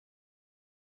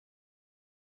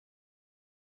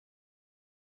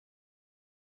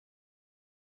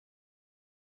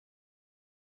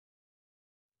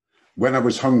When I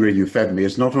was hungry, you fed me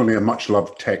is not only a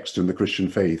much-loved text in the Christian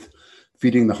faith.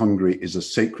 Feeding the hungry is a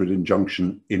sacred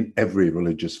injunction in every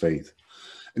religious faith.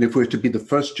 And if we're to be the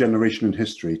first generation in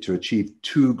history to achieve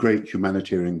two great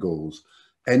humanitarian goals,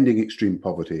 ending extreme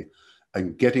poverty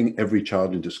and getting every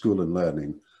child into school and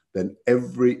learning, then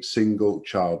every single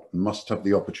child must have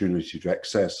the opportunity to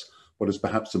access what is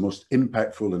perhaps the most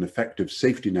impactful and effective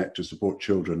safety net to support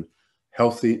children: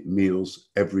 healthy meals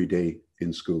every day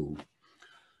in school.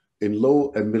 In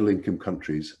low and middle income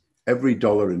countries, every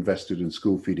dollar invested in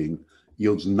school feeding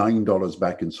yields $9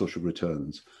 back in social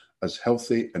returns as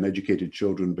healthy and educated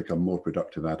children become more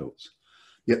productive adults.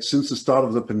 Yet since the start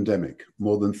of the pandemic,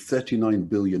 more than 39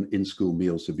 billion in-school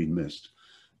meals have been missed,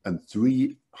 and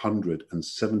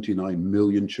 379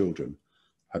 million children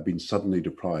have been suddenly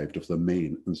deprived of the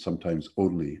main and sometimes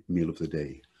only meal of the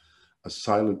day. A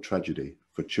silent tragedy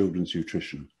for children's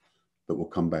nutrition that will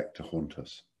come back to haunt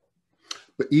us.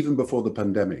 But even before the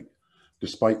pandemic,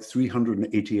 despite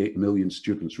 388 million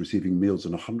students receiving meals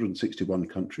in 161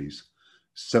 countries,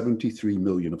 73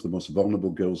 million of the most vulnerable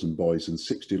girls and boys in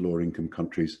 60 lower income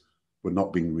countries were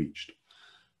not being reached.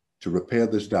 To repair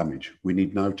this damage, we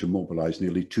need now to mobilize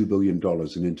nearly $2 billion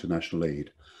in international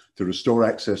aid to restore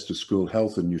access to school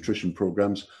health and nutrition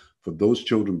programs for those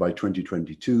children by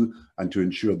 2022, and to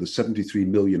ensure the 73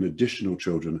 million additional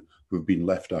children who have been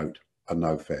left out are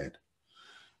now fed.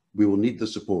 We will need the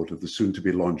support of the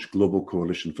soon-to-be-launched Global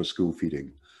Coalition for School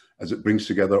Feeding, as it brings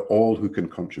together all who can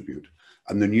contribute,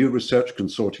 and the new research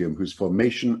consortium, whose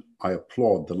formation I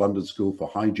applaud the London School for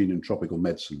Hygiene and Tropical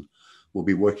Medicine, will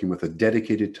be working with a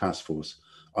dedicated task force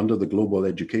under the Global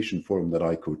Education Forum that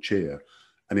I co-chair,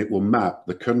 and it will map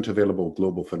the current available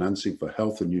global financing for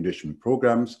health and nutrition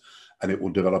programs, and it will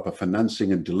develop a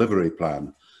financing and delivery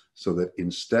plan so that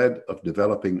instead of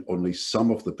developing only some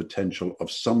of the potential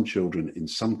of some children in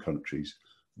some countries,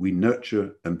 we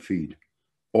nurture and feed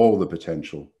all the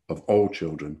potential of all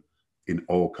children in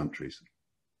all countries.